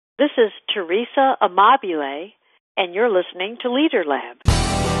This is Teresa Amabile, and you're listening to Leader Lab.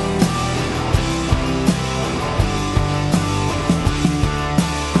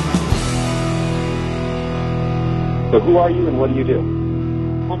 So who are you and what do you do?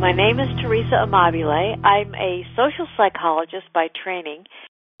 Well, my name is Teresa Amabile. I'm a social psychologist by training,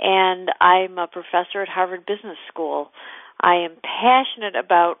 and I'm a professor at Harvard Business School. I am passionate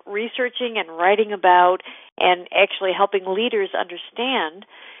about researching and writing about and actually helping leaders understand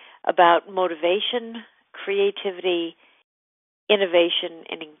about motivation, creativity, innovation,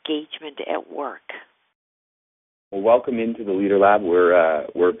 and engagement at work. Well, welcome into the Leader Lab. We're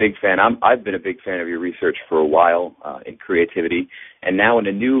a big fan. I've been a big fan of your research for a while in creativity, and now in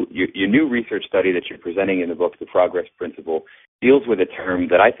your new research study that you're presenting in the book, The Progress Principle, deals with a term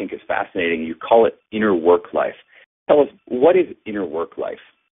that I think is fascinating. You call it inner work life. Tell us, what is inner work life?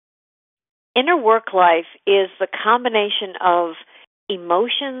 Inner work life is the combination of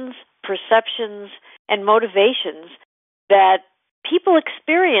emotions, perceptions, and motivations that people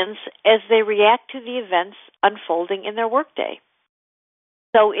experience as they react to the events unfolding in their workday.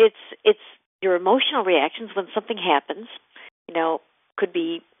 So it's your emotional reactions when something happens. Could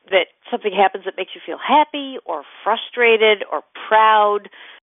be that something happens that makes you feel happy or frustrated or proud,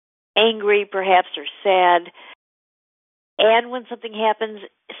 angry perhaps, or sad. And when something happens,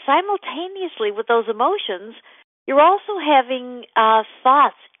 simultaneously with those emotions, you're also having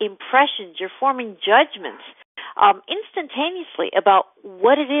thoughts, impressions, you're forming judgments instantaneously about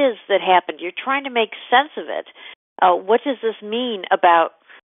what it is that happened. You're trying to make sense of it. What does this mean about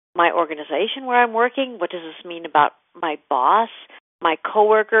my organization where I'm working? What does this mean about my boss, my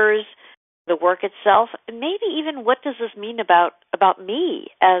coworkers, the work itself? And maybe even what does this mean about me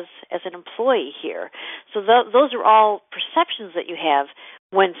as an employee here? So those are all perceptions that you have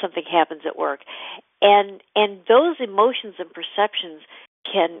when something happens at work. And those emotions and perceptions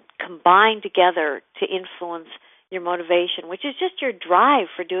can combine together to influence your motivation, which is just your drive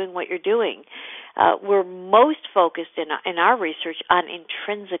for doing what you're doing. We're most focused in our research on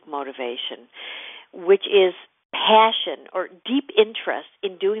intrinsic motivation, which is passion or deep interest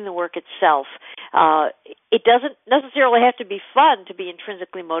in doing the work itself. It doesn't necessarily have to be fun to be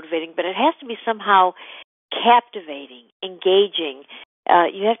intrinsically motivating, but it has to be somehow captivating, engaging.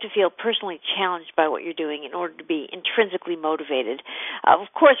 You have to feel personally challenged by what you're doing in order to be intrinsically motivated.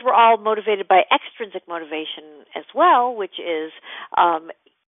 Of course, we're all motivated by extrinsic motivation as well, which is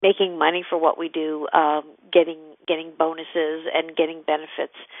making money for what we do, getting bonuses and getting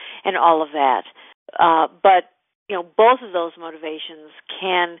benefits and all of that. But both of those motivations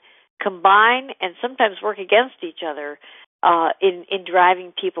can combine and sometimes work against each other in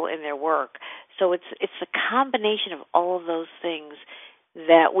driving people in their work. So it's a combination of all of those things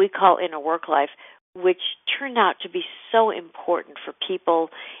that we call inner work life, which turn out to be so important for people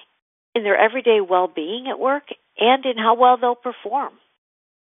in their everyday well-being at work and in how well they'll perform.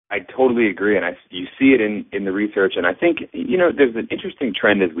 I totally agree, and you see it in the research, and I think, there's an interesting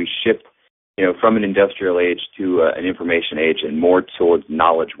trend as we shift, from an industrial age to an information age and more towards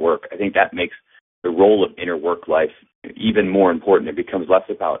knowledge work. I think that makes the role of inner work life even more important. It becomes less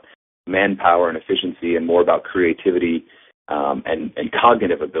about manpower and efficiency and more about creativity and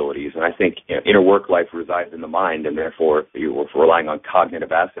cognitive abilities. And I think inner work life resides in the mind, and therefore, if we're relying on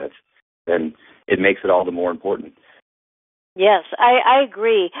cognitive assets, then it makes it all the more important. Yes, I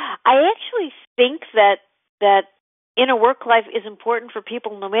agree. I actually think that inner work life is important for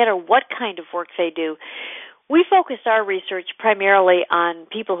people no matter what kind of work they do. We focus our research primarily on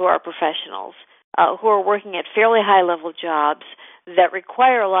people who are professionals, who are working at fairly high-level jobs that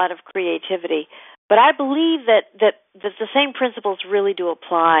require a lot of creativity. But I believe that the same principles really do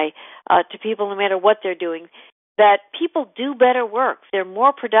apply to people no matter what they're doing, that people do better work. They're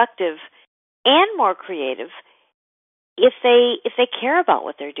more productive and more creative if they care about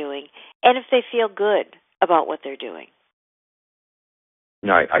what they're doing and if they feel good about what they're doing.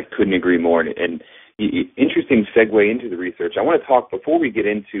 No, I couldn't agree more. And interesting segue into the research. I want to talk, before we get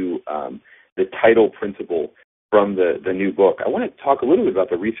into the title principle from the new book, I want to talk a little bit about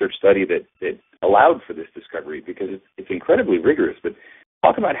the research study that allowed for this discovery, because it's incredibly rigorous. But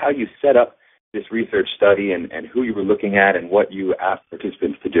talk about how you set up this research study and who you were looking at and what you asked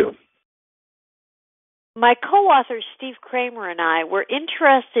participants to do. My co-author, Steve Kramer, and I were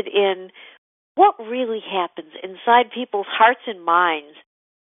interested in what really happens inside people's hearts and minds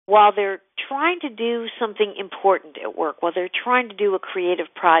while they're trying to do something important at work, while they're trying to do a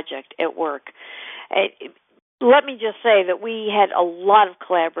creative project at work. Let me just say that we had a lot of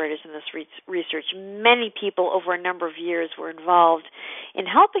collaborators in this research. Many people over a number of years were involved in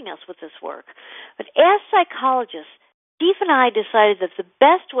helping us with this work. But as psychologists, Steve and I decided that the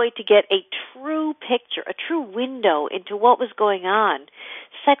best way to get a true picture, a true window into what was going on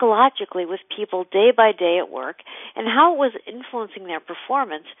psychologically with people day by day at work and how it was influencing their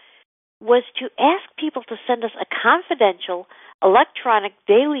performance was to ask people to send us a confidential electronic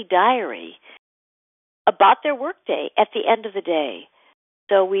daily diary about their workday at the end of the day.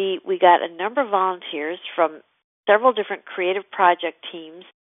 So we got a number of volunteers from several different creative project teams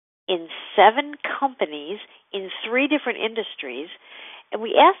in 7 companies in 3 different industries. And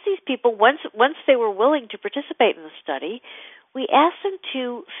we asked these people, once they were willing to participate in the study, we asked them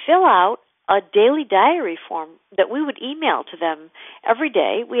to fill out a daily diary form that we would email to them every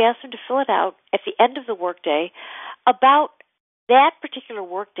day. We asked them to fill it out at the end of the workday about that particular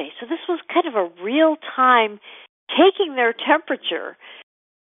workday. So this was kind of a real-time taking their temperature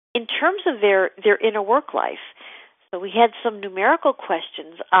in terms of their inner work life. So we had some numerical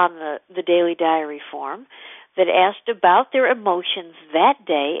questions on the daily diary form that asked about their emotions that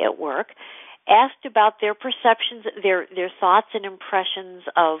day at work, asked about their perceptions, their thoughts and impressions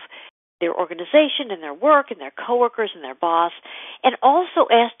of their organization and their work and their coworkers and their boss, and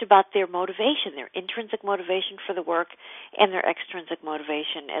also asked about their motivation, their intrinsic motivation for the work and their extrinsic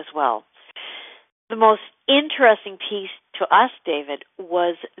motivation as well. The most interesting piece to us, David,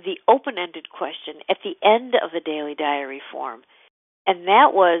 was the open-ended question at the end of the daily diary form, and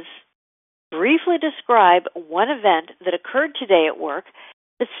that was briefly describe one event that occurred today at work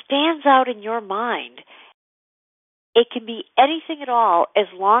that stands out in your mind. It can be anything at all as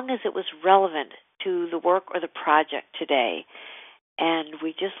long as it was relevant to the work or the project today. And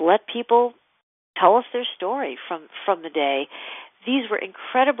we just let people tell us their story from the day. These were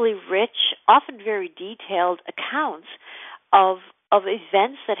incredibly rich, often very detailed accounts of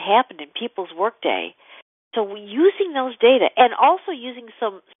events that happened in people's workday. So using those data and also using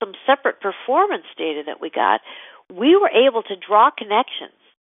some separate performance data that we got, we were able to draw connections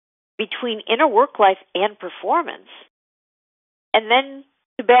between inner work life and performance, and then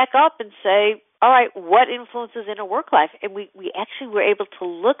to back up and say, all right, what influences inner work life? And we actually were able to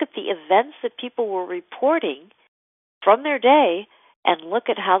look at the events that people were reporting from their day and look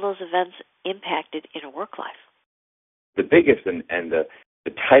at how those events impacted inner work life. The biggest and the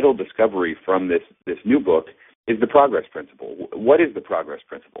title discovery from this new book is the progress principle. What is the progress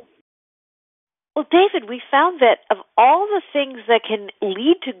principle? Well, David, we found that of all the things that can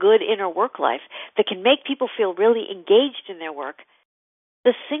lead to good inner work life, that can make people feel really engaged in their work,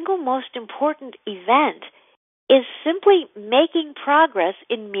 the single most important event is simply making progress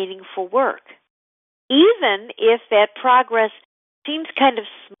in meaningful work. Even if that progress seems kind of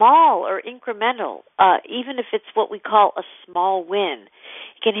small or incremental, even if it's what we call a small win,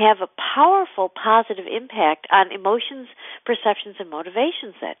 it can have a powerful positive impact on emotions, perceptions, and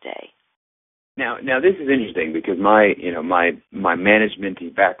motivations that day. Now this is interesting because my management-y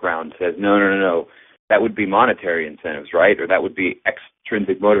background says no, that would be monetary incentives, right? Or that would be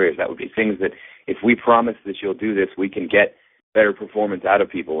extrinsic motivators. That would be things that if we promise that you'll do this, we can get better performance out of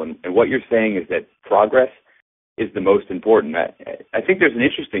people. And what you're saying is that progress is the most important. I think there's an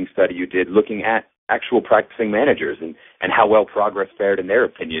interesting study you did looking at actual practicing managers and how well progress fared in their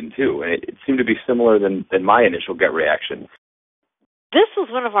opinion too. And it seemed to be similar than my initial gut reaction. This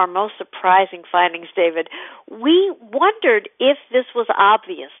was one of our most surprising findings, David. We wondered if this was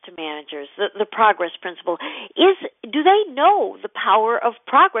obvious to managers, the progress principle. Do they know the power of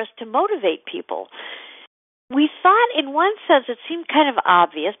progress to motivate people? We thought in one sense it seemed kind of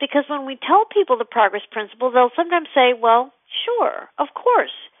obvious because when we tell people the progress principle, they'll sometimes say, well, sure, of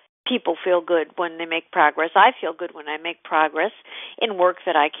course, people feel good when they make progress. I feel good when I make progress in work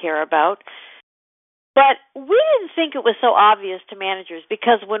that I care about. But we didn't think it was so obvious to managers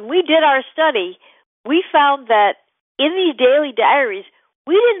because when we did our study, we found that in these daily diaries,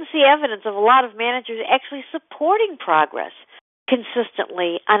 we didn't see evidence of a lot of managers actually supporting progress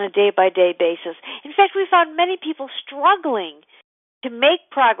consistently on a day-by-day basis. In fact, we found many people struggling to make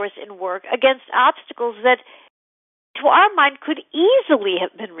progress in work against obstacles that, to our mind, could easily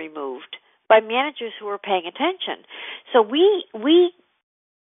have been removed by managers who were paying attention. So we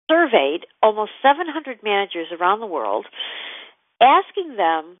surveyed almost 700 managers around the world, asking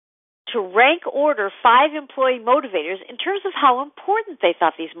them to rank order 5 employee motivators in terms of how important they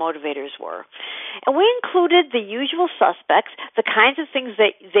thought these motivators were. And we included the usual suspects, the kinds of things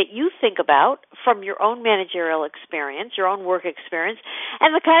that you think about from your own managerial experience, your own work experience,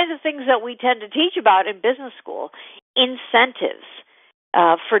 and the kinds of things that we tend to teach about in business school, incentives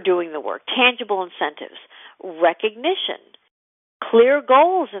for doing the work, tangible incentives, recognition, clear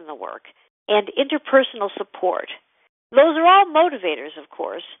goals in the work, and interpersonal support. Those are all motivators, of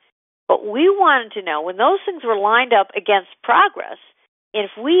course, But we wanted to know, when those things were lined up against progress, and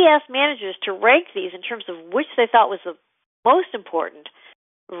if we asked managers to rank these in terms of which they thought was the most important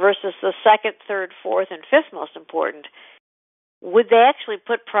versus the second, third, fourth, and fifth most important, would they actually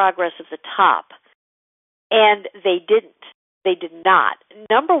put progress at the top? And they didn't. They did not.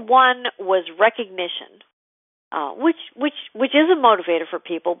 Number one was recognition, which is a motivator for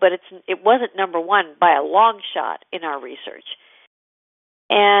people, but it wasn't number one by a long shot in our research.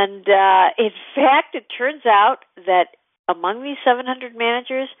 And in fact, it turns out that among these 700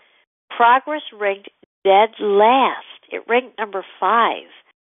 managers, progress ranked dead last. It ranked number 5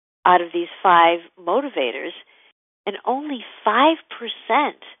 out of these 5 motivators, and only 5%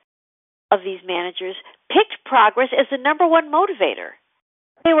 of these managers picked progress as the number one motivator.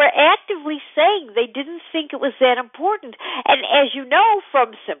 They were actively saying they didn't think it was that important. And as you know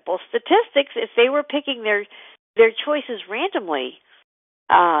from simple statistics, if they were picking their choices randomly,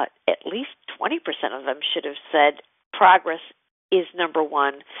 at least 20% of them should have said progress is number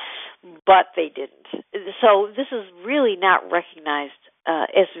one, but they didn't. So this is really not recognized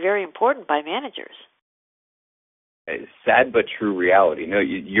as very important by managers. Sad but true reality. No,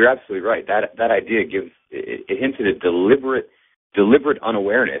 you're absolutely right. That idea hints at a deliberate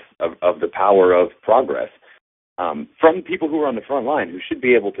unawareness of the power of progress from people who are on the front line, who should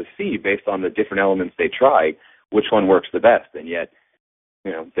be able to see, based on the different elements they try, which one works the best. And yet,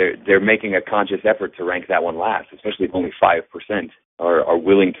 they're making a conscious effort to rank that one last, especially if only 5% are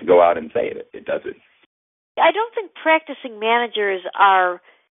willing to go out and say it does it. I don't think practicing managers are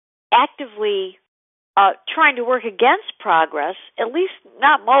actively trying to work against progress, at least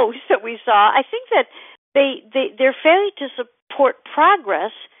not most that we saw. I think that their failure to support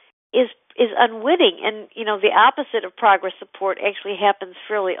progress is unwitting, and the opposite of progress support actually happens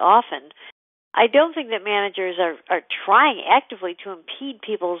fairly often. I don't think that managers are trying actively to impede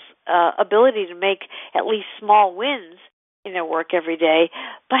people's ability to make at least small wins in their work every day,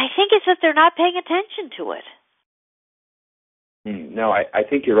 but I think it's that they're not paying attention to it. No, I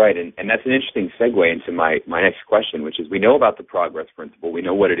think you're right, and that's an interesting segue into my next question, which is, we know about the progress principle. We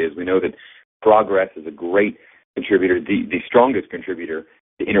know what it is. We know that progress is a great contributor, the strongest contributor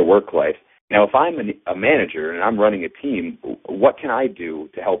to inner work life. Now, if I'm a manager and I'm running a team, what can I do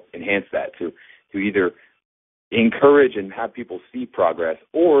to help enhance that, to either encourage and have people see progress,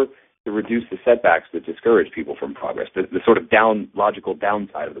 or to reduce the setbacks that discourage people from progress, the sort of logical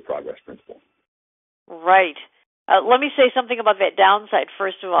downside of the progress principle? Right. Let me say something about that downside,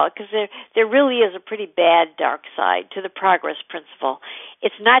 first of all, because there really is a pretty bad dark side to the progress principle.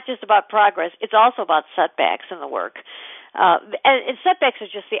 It's not just about progress. It's also about setbacks in the work. And setbacks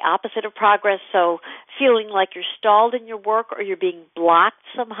are just the opposite of progress, so feeling like you're stalled in your work, or you're being blocked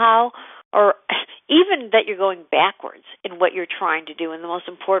somehow, or even that you're going backwards in what you're trying to do, in the most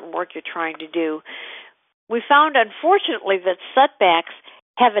important work you're trying to do. We found, unfortunately, that setbacks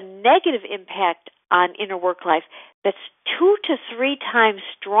have a negative impact on inner work life that's 2 to 3 times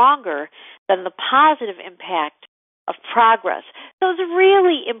stronger than the positive impact of progress. So it's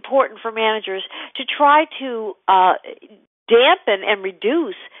really important for managers to try to dampen and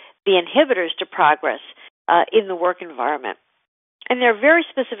reduce the inhibitors to progress in the work environment. And there are very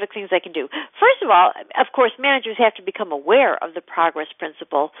specific things they can do. First of all, of course, managers have to become aware of the progress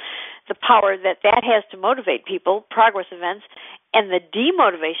principle, the power that has to motivate people, progress events, and the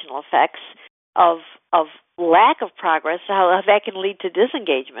demotivational effects of lack of progress, how that can lead to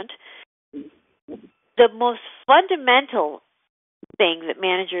disengagement. The most fundamental thing that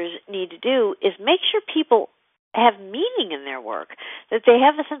managers need to do is make sure people have meaning in their work, that they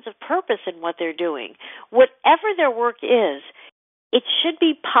have a sense of purpose in what they're doing. Whatever their work is, it should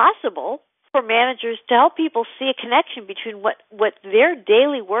be possible for managers to help people see a connection between what their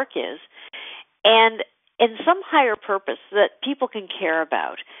daily work is and some higher purpose that people can care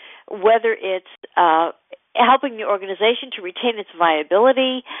about, whether it's helping the organization to retain its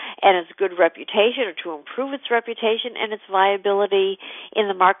viability and its good reputation, or to improve its reputation and its viability in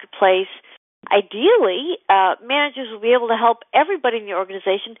the marketplace. Ideally, managers will be able to help everybody in the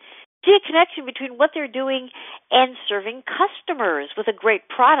organization see a connection between what they're doing and serving customers with a great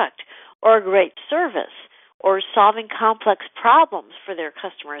product or a great service, or solving complex problems for their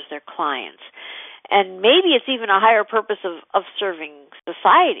customers, their clients. And maybe it's even a higher purpose of serving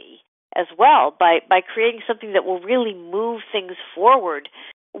society as well, by creating something that will really move things forward,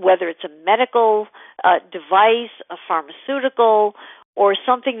 whether it's a medical device, a pharmaceutical, or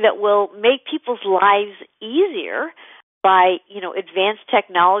something that will make people's lives easier by advanced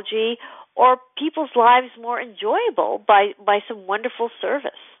technology, or people's lives more enjoyable by some wonderful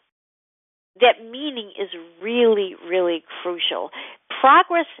service. That meaning is really, really crucial.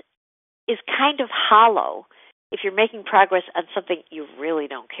 Progress is kind of hollow if you're making progress on something you really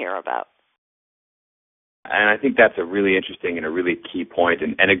don't care about. And I think that's a really interesting and a really key point,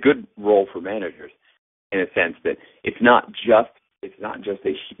 and a good role for managers, in a sense that it's not just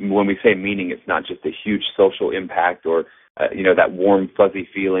when we say meaning, it's not just a huge social impact or that warm fuzzy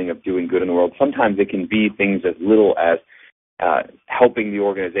feeling of doing good in the world. Sometimes it can be things as little as helping the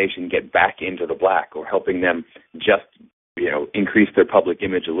organization get back into the black, or helping them just increase their public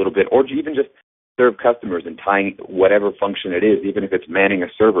image a little bit, or even just serve customers and tying whatever function it is, even if it's manning a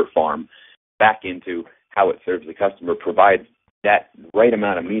server farm, back into how it serves the customer, provides that right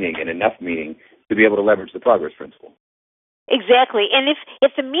amount of meaning and enough meaning to be able to leverage the progress principle. Exactly. And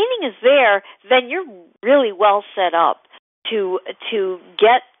if the meaning is there, then you're really well set up to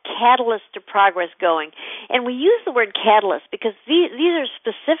get catalyst to progress going. And we use the word catalyst because these are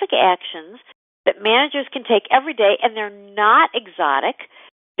specific actions that managers can take every day, and they're not exotic.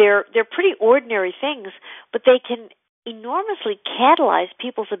 They're pretty ordinary things, but they can enormously catalyze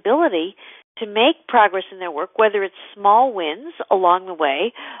people's ability to make progress in their work, whether it's small wins along the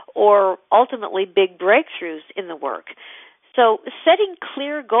way or ultimately big breakthroughs in the work. So setting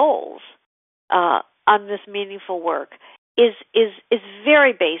clear goals on this meaningful work is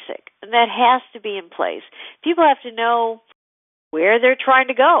very basic, and that has to be in place. People have to know where they're trying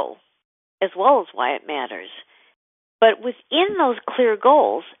to go, as well as why it matters. But within those clear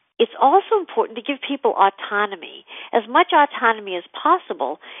goals, it's also important to give people autonomy, as much autonomy as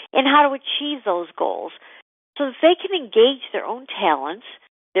possible, in how to achieve those goals, so that they can engage their own talents,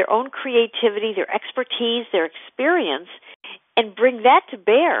 their own creativity, their expertise, their experience, and bring that to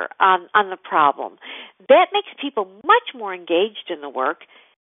bear on the problem. That makes people much more engaged in the work,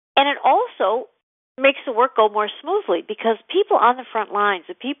 and it also makes the work go more smoothly, because people on the front lines,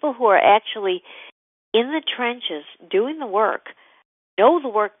 the people who are actually in the trenches doing the work, know the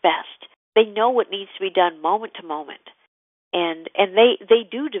work best. They know what needs to be done moment to moment. And they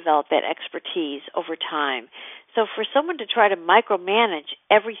do develop that expertise over time. So for someone to try to micromanage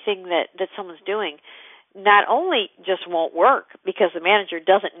everything that someone's doing, not only just won't work because the manager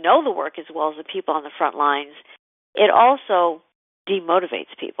doesn't know the work as well as the people on the front lines, it also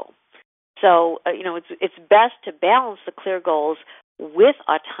demotivates people. So, it's best to balance the clear goals with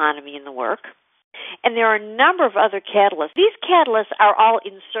autonomy in the work. And there are a number of other catalysts. These catalysts are all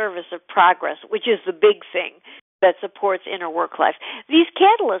in service of progress, which is the big thing that supports inner work life. These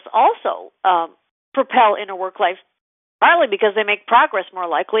catalysts also propel inner work life, partly because they make progress more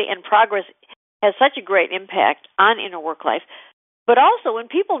likely, and progress has such a great impact on inner work life. But also, when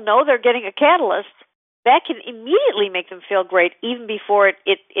people know they're getting a catalyst, that can immediately make them feel great, even before it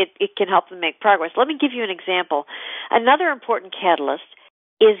can help them make progress. Let me give you an example. Another important catalyst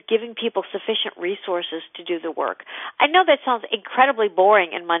is giving people sufficient resources to do the work. I know that sounds incredibly boring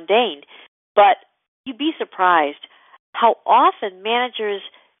and mundane, but you'd be surprised how often managers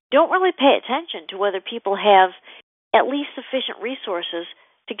don't really pay attention to whether people have at least sufficient resources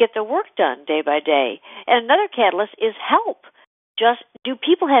to get their work done day by day. And another catalyst is help. Just, do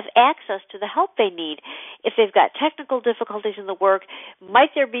people have access to the help they need? If they've got technical difficulties in the work,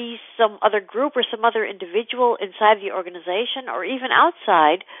 might there be some other group or some other individual inside the organization or even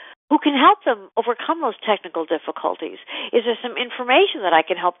outside who can help them overcome those technical difficulties? Is there some information that I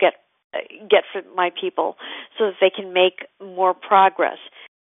can help get for my people so that they can make more progress?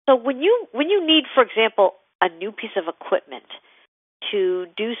 So when you need, for example, a new piece of equipment to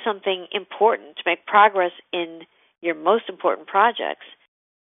do something important, to make progress in your most important projects,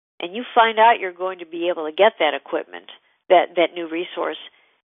 and you find out you're going to be able to get that equipment, that new resource,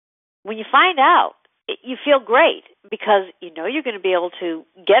 when you find out, you feel great because you know you're going to be able to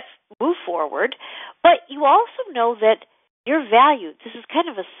move forward, but you also know that you're valued. This is kind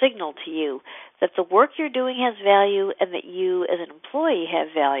of a signal to you that the work you're doing has value and that you as an employee have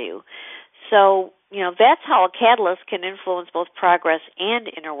value. So, that's how a catalyst can influence both progress and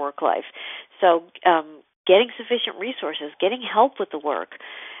inner work life. So, getting sufficient resources, getting help with the work,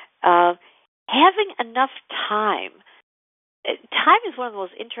 having enough time. Time is one of the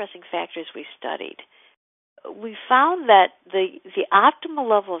most interesting factors we've studied. We found that the optimal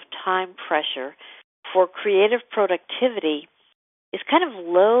level of time pressure for creative productivity is kind of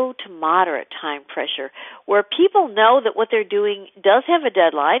low to moderate time pressure, where people know that what they're doing does have a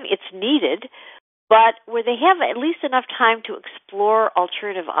deadline, it's needed, but where they have at least enough time to explore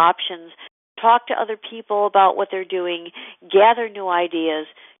alternative options, talk to other people about what they're doing, gather new ideas,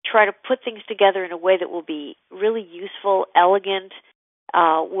 try to put things together in a way that will be really useful, elegant,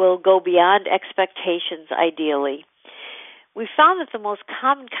 will go beyond expectations ideally. We found that the most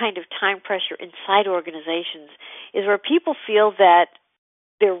common kind of time pressure inside organizations is where people feel that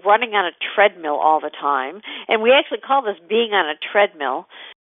they're running on a treadmill all the time. And we actually call this being on a treadmill.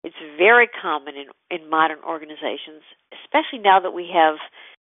 It's very common in modern organizations, especially now that we have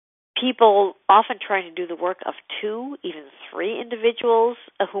people often trying to do the work of 2, even 3 individuals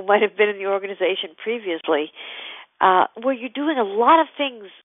who might have been in the organization previously, where you're doing a lot of things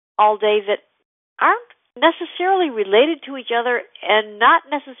all day that aren't necessarily related to each other and not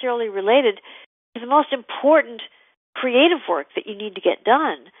necessarily related to the most important creative work that you need to get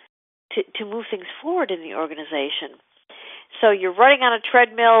done to move things forward in the organization. So you're running on a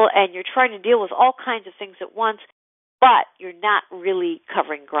treadmill and you're trying to deal with all kinds of things at once, but you're not really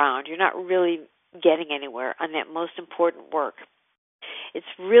covering ground. You're not really getting anywhere on that most important work. It's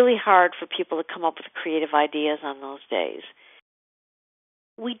really hard for people to come up with creative ideas on those days.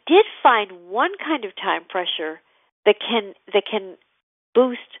 We did find one kind of time pressure that can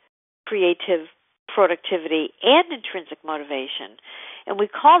boost creative productivity and intrinsic motivation, and we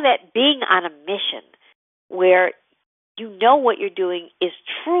call that being on a mission, where you know what you're doing is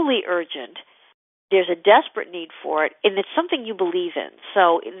truly urgent. There's a desperate need for it, and it's something you believe in.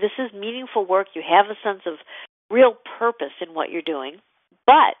 So this is meaningful work. You have a sense of real purpose in what you're doing.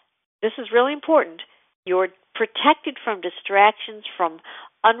 But this is really important. You're protected from distractions, from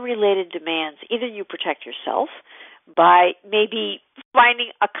unrelated demands. Either you protect yourself by maybe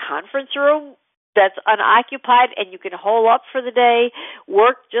finding a conference room that's unoccupied and you can hole up for the day,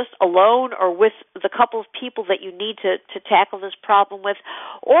 work just alone or with the couple of people that you need to tackle this problem with,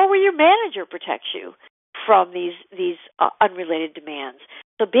 or where your manager protects you from these unrelated demands.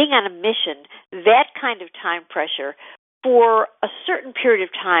 So being on a mission, that kind of time pressure for a certain period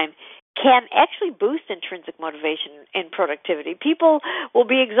of time can actually boost intrinsic motivation and productivity. People will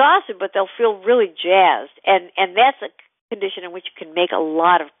be exhausted, but they'll feel really jazzed, and that's a condition in which you can make a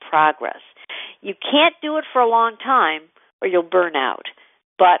lot of progress. You can't do it for a long time or you'll burn out,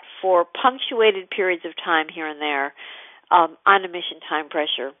 but for punctuated periods of time here and there, on a mission, time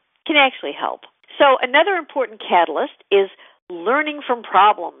pressure can actually help. So another important catalyst is learning from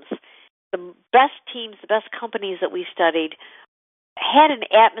problems. The best teams, the best companies that we studied had an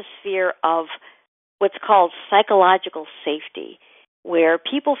atmosphere of what's called psychological safety, where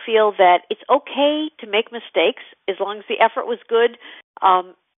people feel that it's okay to make mistakes as long as the effort was good.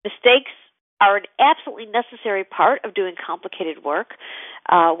 Mistakes are an absolutely necessary part of doing complicated work,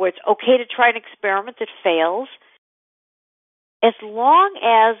 where it's okay to try an experiment that fails, as long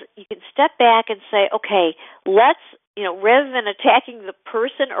as you can step back and say, okay, let's, rather than attacking the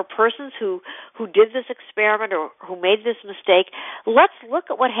person or persons who did this experiment or who made this mistake, let's look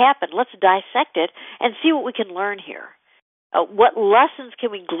at what happened. Let's dissect it and see what we can learn here. What lessons can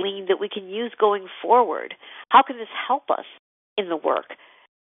we glean that we can use going forward? How can this help us in the work?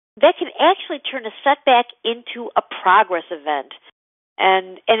 That can actually turn a setback into a progress event,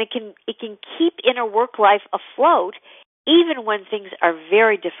 and it can keep inner work life afloat even when things are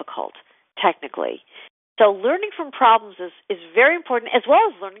very difficult technically. So learning from problems is very important, as well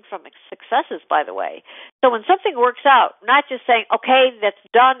as learning from successes, by the way. So when something works out, not just saying, okay, that's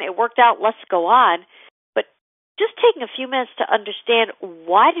done, it worked out, let's go on, but just taking a few minutes to understand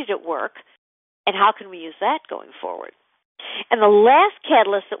why did it work and how can we use that going forward. And the last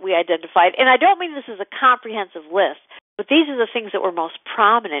catalyst that we identified, and I don't mean this is a comprehensive list, but these are the things that were most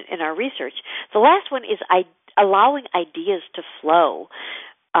prominent in our research. The last one is allowing ideas to flow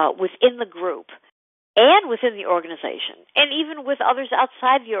within the group and within the organization, and even with others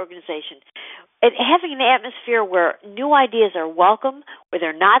outside the organization. And having an atmosphere where new ideas are welcome, where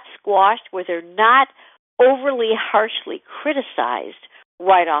they're not squashed, where they're not overly harshly criticized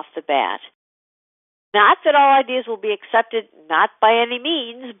right off the bat. Not that all ideas will be accepted, not by any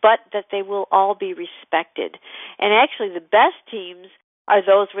means, but that they will all be respected. And actually, the best teams are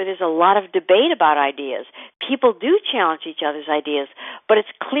those where there's a lot of debate about ideas. People do challenge each other's ideas, but it's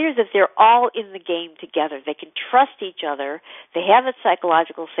clear that they're all in the game together. They can trust each other. They have that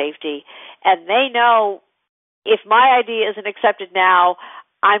psychological safety, and they know if my idea isn't accepted now,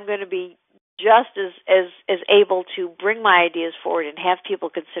 I'm going to be just as able to bring my ideas forward and have people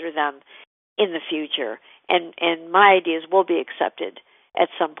consider them in the future, and my ideas will be accepted at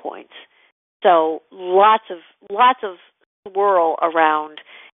some points. So lots of swirl around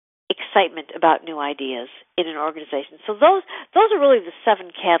excitement about new ideas in an organization. So those are really the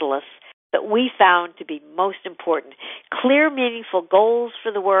 7 catalysts that we found to be most important. Clear, meaningful goals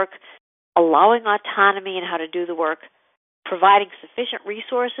for the work, allowing autonomy in how to do the work, providing sufficient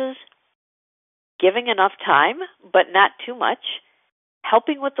resources, giving enough time, but not too much,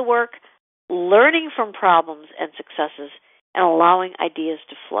 helping with the work, learning from problems and successes, and allowing ideas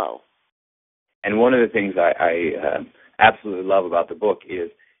to flow. And one of the things I absolutely love about the book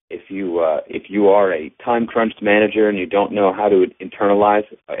is if you are a time-crunched manager and you don't know how to internalize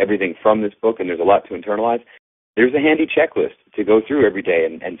everything from this book, and there's a lot to internalize, there's a handy checklist to go through every day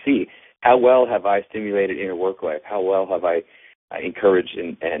and see how well have I stimulated inner work life, how well have I encouraged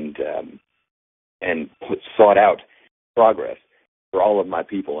and sought out progress for all of my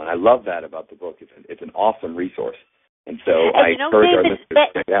people. And I love that about the book. It's an awesome resource. And so I encourage our listeners to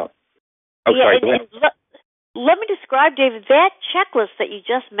check it out. Oh, yeah, sorry, let me describe, David, that checklist that you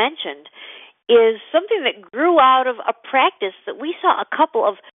just mentioned is something that grew out of a practice that we saw a couple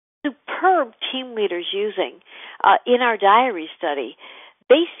of superb team leaders using in our diary study.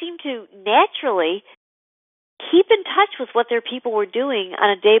 They seem to naturally keep in touch with what their people were doing on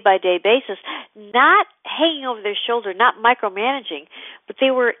a day-by-day basis, not hanging over their shoulder, not micromanaging, but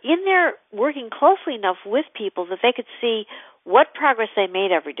they were in there working closely enough with people that they could see what progress they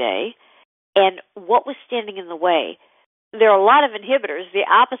made every day and what was standing in the way. There are a lot of inhibitors. The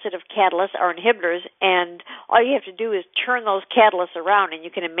opposite of catalysts are inhibitors, and all you have to do is turn those catalysts around, and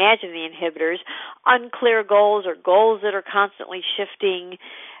you can imagine the inhibitors: unclear goals or goals that are constantly shifting,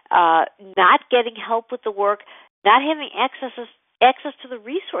 not getting help with the work, not having access to the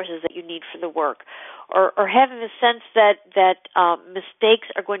resources that you need for the work, or having the sense that mistakes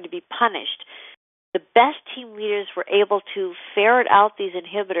are going to be punished. The best team leaders were able to ferret out these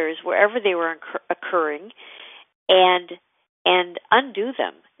inhibitors wherever they were occurring and undo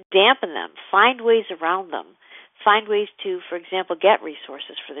them, dampen them, find ways around them, find ways to, for example, get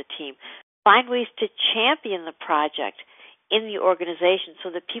resources for the team, find ways to champion the project in the organization so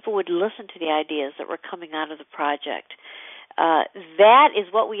that people would listen to the ideas that were coming out of the project. That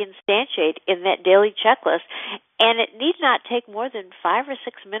is what we instantiate in that daily checklist, and it need not take more than 5 or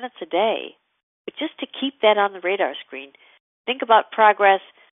 6 minutes a day. But just to keep that on the radar screen, think about progress,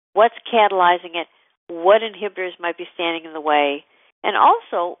 what's catalyzing it, what inhibitors might be standing in the way, and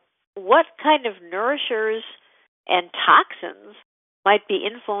also what kind of nourishers and toxins might be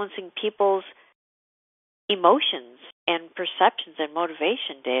influencing people's emotions and perceptions and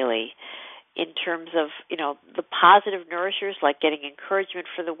motivation daily in terms of, the positive nourishers like getting encouragement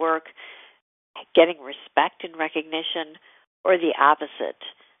for the work, getting respect and recognition, or the opposite.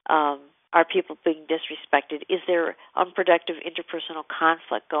 Are people being disrespected? Is there unproductive interpersonal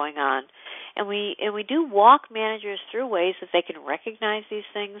conflict going on? And we do walk managers through ways that they can recognize these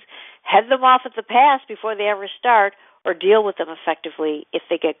things, head them off at the pass before they ever start, or deal with them effectively if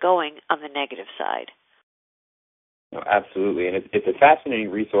they get going on the negative side. No, absolutely, and it's a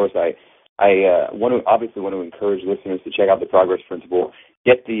fascinating resource. I obviously want to encourage listeners to check out the Progress Principle.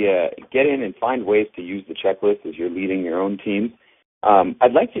 Get in and find ways to use the checklist as you're leading your own teams.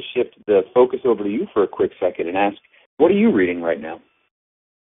 I'd like to shift the focus over to you for a quick second and ask, what are you reading right now?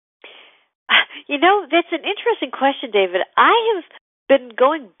 That's an interesting question, David. I have been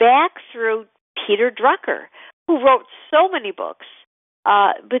going back through Peter Drucker, who wrote so many books,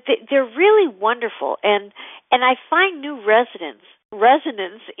 but they're really wonderful, and I find new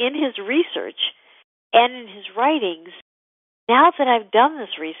resonance in his research and in his writings now that I've done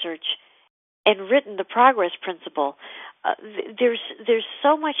this research and written the Progress Principle. There's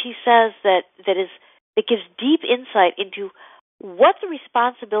so much he says that gives deep insight into what the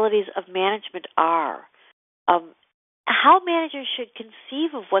responsibilities of management are, how managers should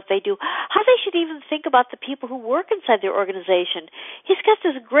conceive of what they do, how they should even think about the people who work inside their organization. He's got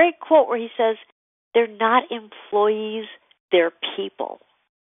this great quote where he says, "They're not employees, they're people."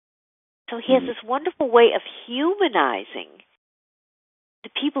 So he has this wonderful way of humanizing the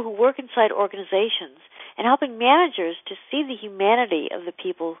people who work inside organizations and helping managers to see the humanity of the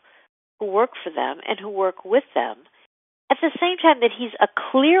people who work for them and who work with them, at the same time that he's a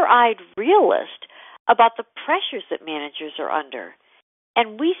clear-eyed realist about the pressures that managers are under.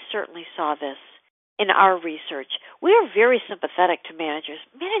 And we certainly saw this in our research. We are very sympathetic to managers.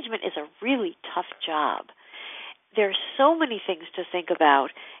 Management is a really tough job. There are so many things to think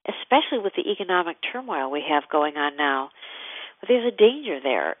about, especially with the economic turmoil we have going on now. But there's a danger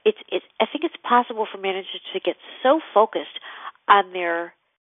there. I think it's possible for managers to get so focused on their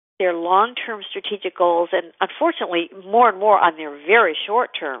long-term strategic goals, and unfortunately more and more on their very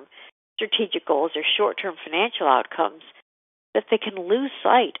short-term strategic goals, their short-term financial outcomes, that they can lose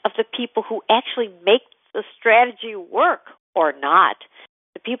sight of the people who actually make the strategy work or not,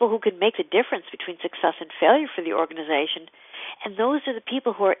 the people who can make the difference between success and failure for the organization. And those are the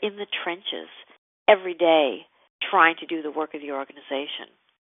people who are in the trenches every day trying to do the work of the organization.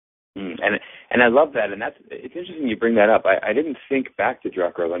 And I love that, and it's interesting you bring that up. I didn't think back to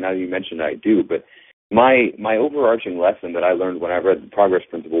Drucker, although now that you mentioned it, I do, but my overarching lesson that I learned when I read the Progress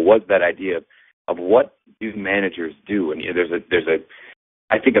Principle was that idea of what do managers do? And there's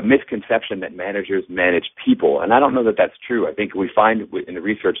I think a misconception that managers manage people, and I don't know that that's true. I think we find in the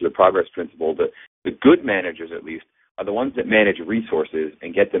research of the Progress Principle that the good managers, at least, are the ones that manage resources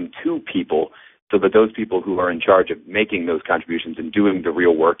and get them to people, so that those people who are in charge of making those contributions and doing the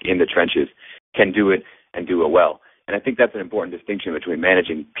real work in the trenches can do it and do it well. And I think that's an important distinction between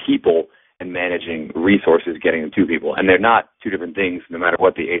managing people and managing resources, getting them to people. And they're not two different things, no matter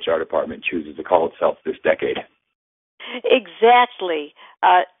what the HR department chooses to call itself this decade. Exactly.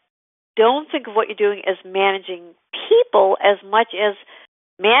 Don't think of what you're doing as managing people as much as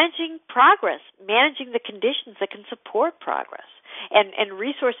managing progress, managing the conditions that can support progress. And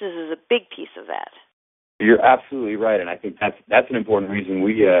resources is a big piece of that. You're absolutely right, and I think that's an important reason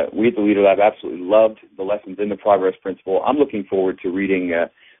we at the Leader Lab absolutely loved the lessons in the Progress Principle. I'm looking forward to reading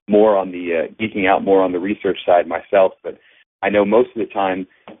more on the geeking out more on the research side myself, but I know most of the time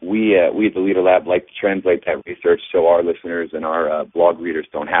we at the Leader Lab like to translate that research so our listeners and our blog readers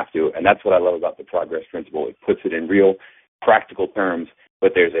don't have to, and that's what I love about the Progress Principle. It puts it in real practical terms,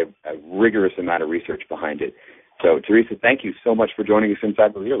 but there's a rigorous amount of research behind it. So, Teresa, thank you so much for joining us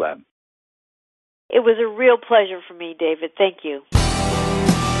inside the Leader Lab. It was a real pleasure for me, David. Thank you.